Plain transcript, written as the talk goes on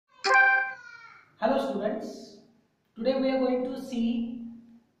Hello students, today we are going to see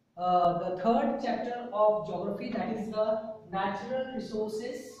the third chapter of geography, that is the natural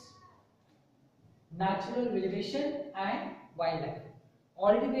resources, natural vegetation and wildlife.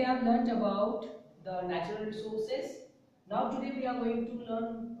 Already we have learnt about the natural resources. Now today we are going to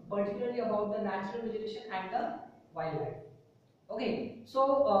learn particularly about the natural vegetation and the wildlife. Okay,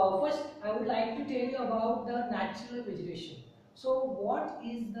 so first I would like to tell you about the natural vegetation. So what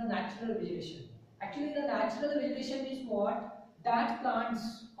is the natural vegetation? Actually the natural vegetation is what? That plants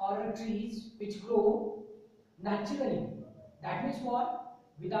or trees which grow naturally. That means what?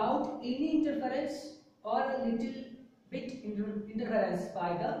 Without any interference or a little bit interference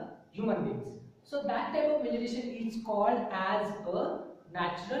by the human beings. So that type of vegetation is called as a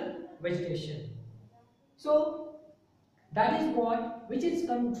natural vegetation. So that is what which is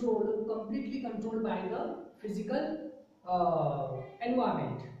completely controlled by the physical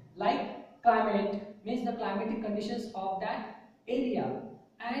environment, like climate means the climatic conditions of that area,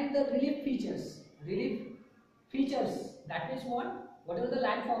 and the relief features, that means whatever the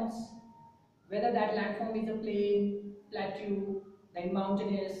landforms, whether that landform is a plain, plateau, then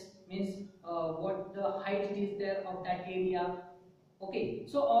mountainous means what the height it is there of that area. Okay,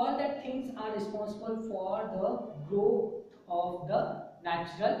 so all that things are responsible for the growth of the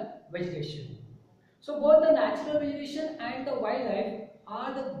natural vegetation. So both the natural vegetation and the wildlife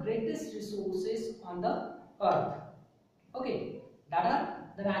are the greatest resources on the earth. Okay, that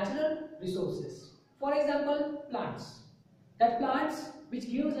are the natural resources. For example, plants. That plants which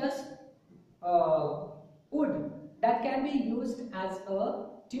gives us wood that can be used as a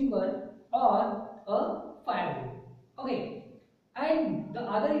timber or a firewood. Okay, and the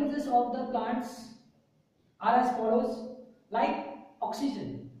other uses of the plants are as follows, like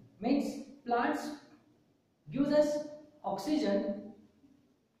oxygen means plants gives us oxygen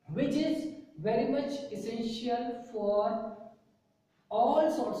which is very much essential for all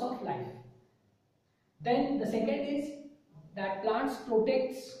sorts of life. Then the second is that plants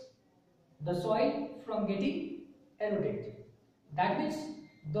protects the soil from getting eroded. That means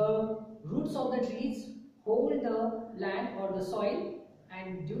the roots of the trees hold the land or the soil,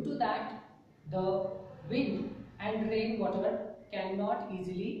 and due to that the wind and rainwater cannot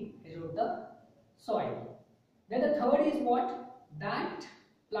easily erode the soil. Then the third is what? That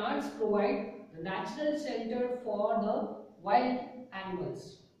plants provide the natural shelter for the wild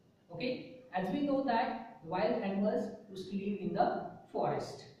animals. Okay, as we know that wild animals used to live in the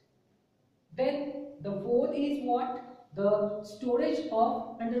forest. Then the fourth is what? The storage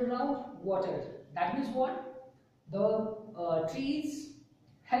of underground water. That means what? The trees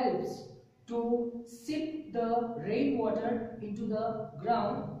helps to sip the rainwater into the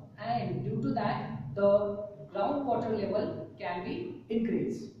ground, and due to that the groundwater level can be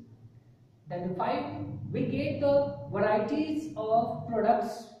increased. Then the 5, we get the varieties of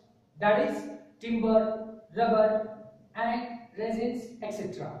products, that is timber, rubber and resins,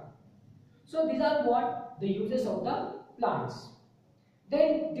 etc. So these are what the uses of the plants.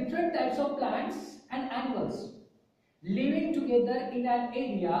 Then different types of plants and animals living together in an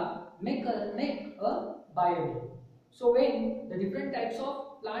area make a biome. So when the different types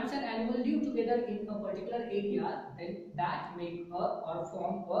of plants and animals live together in a particular area, then that make a or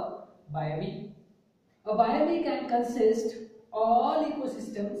form a biome. A biome can consist all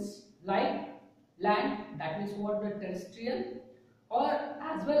ecosystems like land, that means what, the terrestrial, or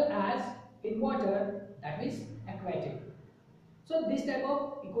as well as in water, that means aquatic. So this type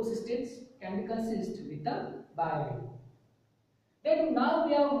of ecosystems can be consist with the biome. Then now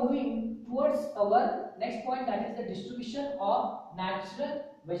we are moving towards our next point, that is the distribution of natural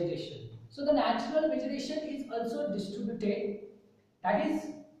vegetation. So the natural vegetation is also distributed, that is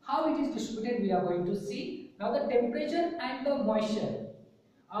how it is distributed we are going to see. Now the temperature and the moisture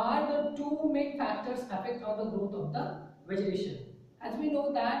are the two main factors affect on the growth of the vegetation. As we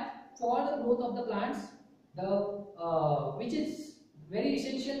know that for the growth of the plants, the which is very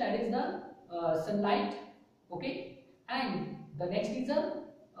essential, that is the sunlight. Okay, and the next is the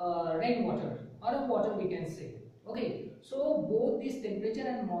rainwater or a water we can say. Okay, so both this temperature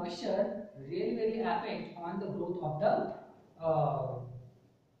and moisture really very affect on the growth of the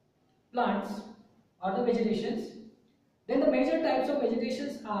plants or the vegetations. Then the major types of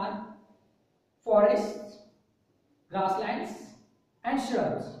vegetations are forests, grasslands and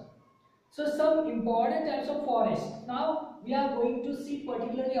shrubs. So some important types of forest. Now we are going to see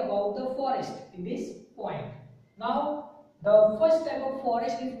particularly about the forest in this point. Now the first type of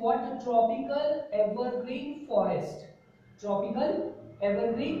forest is what? The tropical evergreen forest. Tropical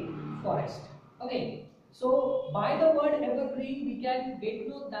evergreen forest. Okay. So by the word evergreen we can get to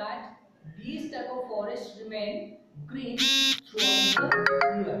know that these type of forests remain green throughout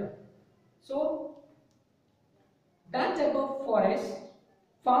the year. So that type of forest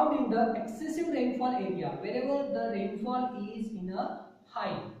found in the excessive rainfall area, wherever the rainfall is in a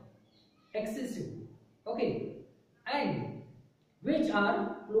high, excessive, okay, and which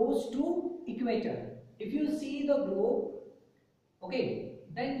are close to equator. If you see the globe, okay,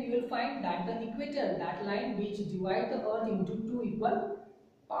 then you will find that the equator, that line which divides the earth into two equal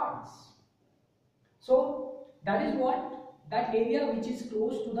parts. So that is what, that area which is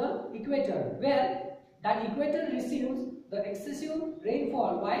close to the equator, where that equator receives the excessive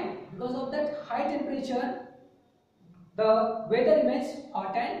rainfall. Why? Because of that high temperature, the weather remains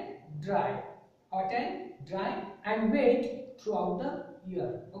hot and dry, and wet throughout the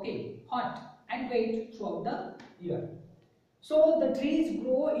year. Okay, hot and wet throughout the year. So the trees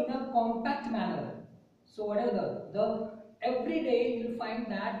grow in a compact manner. So whatever the every day you will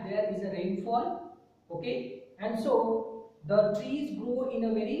find that there is a rainfall, okay, and so the trees grow in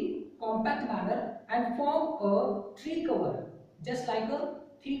a very compact manner and form a tree cover, just like a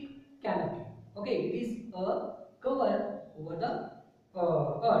thick canopy. Okay, it is a cover over the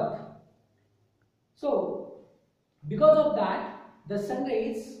earth. So because of that, the sun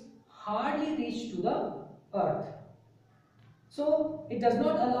rays hardly reach to the earth. So it does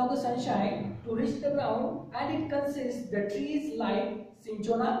not allow the sunshine to reach the ground, and it consists the trees like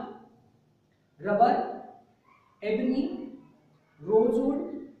cinchona, rubber, ebony,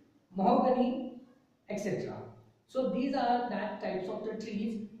 rosewood, mahogany, etc. So these are that types of the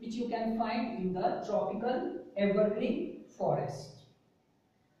trees which you can find in the tropical evergreen forest.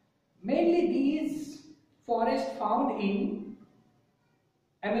 Mainly these forests found in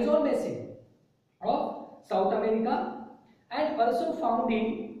Amazon basin of South America, and also found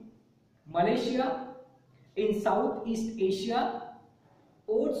in Malaysia, in Southeast Asia,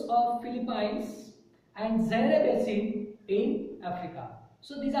 ports of Philippines, and Zaire basin in Africa.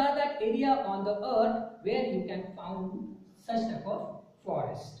 So these are that area on the earth where you can find such type of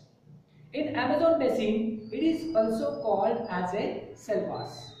forest. In Amazon basin, it is also called as a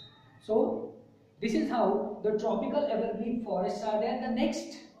selvas. So this is how the tropical evergreen forests are there. The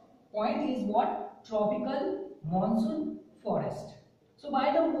next point is what? Tropical monsoon forest. So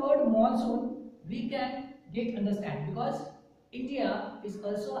by the word monsoon we can get understand, because India is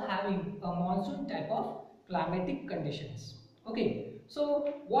also having a monsoon type of climatic conditions. Okay,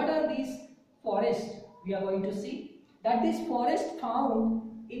 so what are these forests? We are going to see that this forest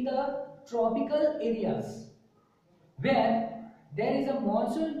found in the tropical areas where there is a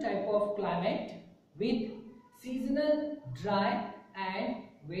monsoon type of climate with seasonal dry and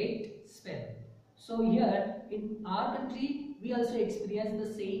wet spell. So here in our country we also experience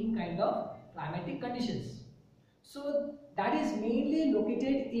the same kind of climatic conditions. So that is mainly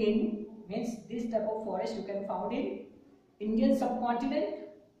located in, means this type of forest you can find in Indian subcontinent,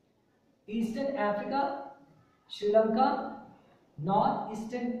 Eastern Africa, Sri Lanka,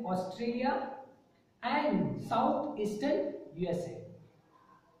 Northeastern Australia, and Southeastern USA.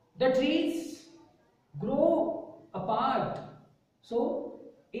 The trees grow apart. So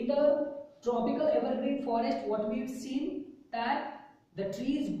in the tropical evergreen forest, what we've seen, that the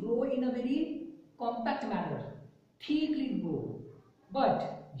trees grow in a very compact manner, thickly grow.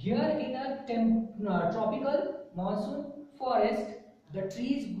 But here in a tropical monsoon forest, the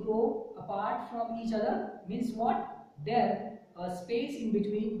trees grow apart from each other. Means what? There a space in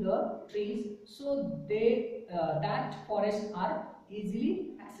between the trees, so they that forests are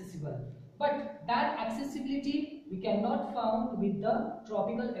easily accessible. But that accessibility we cannot found with the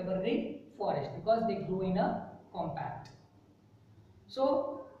tropical evergreen forest, because they grow in a compact.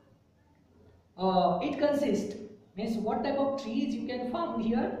 So it consists, means what type of trees you can find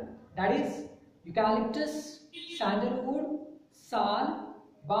here, that is eucalyptus, sandalwood, sal,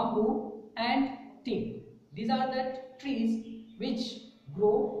 bamboo, and teak. These are the trees which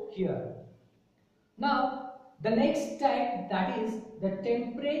grow here. Now the next type, that is the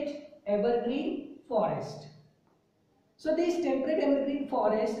temperate evergreen forest. So these temperate evergreen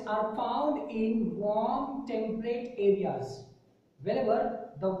forests are found in warm temperate areas.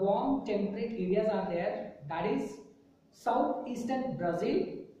 Wherever the warm temperate areas are there, that is southeastern Brazil,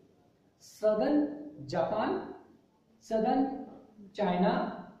 southern Japan, southern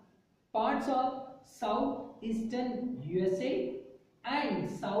China, parts of southeastern USA, and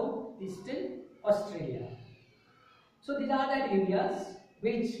southeastern Australia. So these are the areas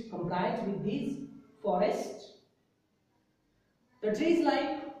which comprise with these forests. The trees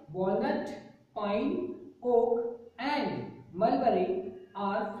like walnut, pine, oak, and mulberry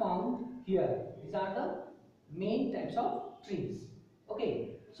are found here. These are the main types of trees.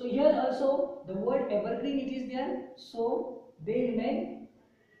 Okay. So here also the word evergreen it is there, so they remain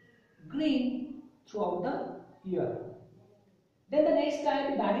green throughout the year. Then the next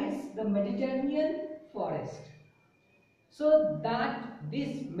type, that is the Mediterranean forest. So that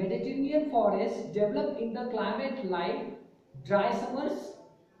this Mediterranean forest develop in the climate like dry summers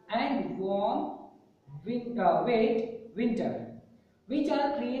and warm wet winter, which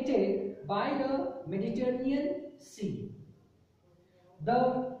are created by the Mediterranean Sea.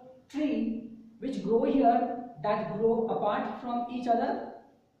 The tree which grow here, that grow apart from each other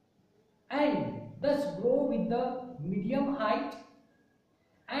and thus grow with the medium height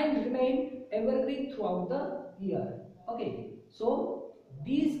and remain evergreen throughout the year. Okay, so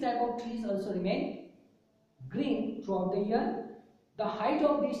these type of trees also remain green throughout the year. The height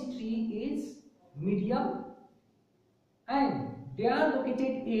of this tree is medium and they are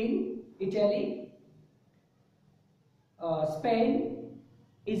located in Italy, Spain,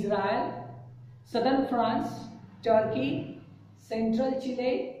 Israel, southern France, Turkey, central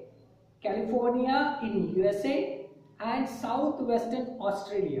Chile, California in USA and southwestern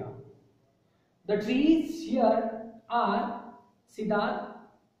Australia. The trees here are cedar,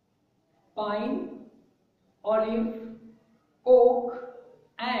 pine, olive, oak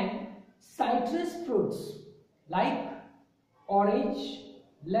and citrus fruits like orange,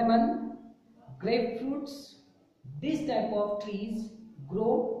 lemon, grapefruits. This type of trees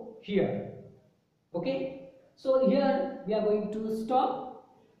grow here. Okay, so here we are going to stop.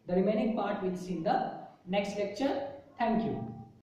 The remaining part we'll see in the next lecture. Thank you.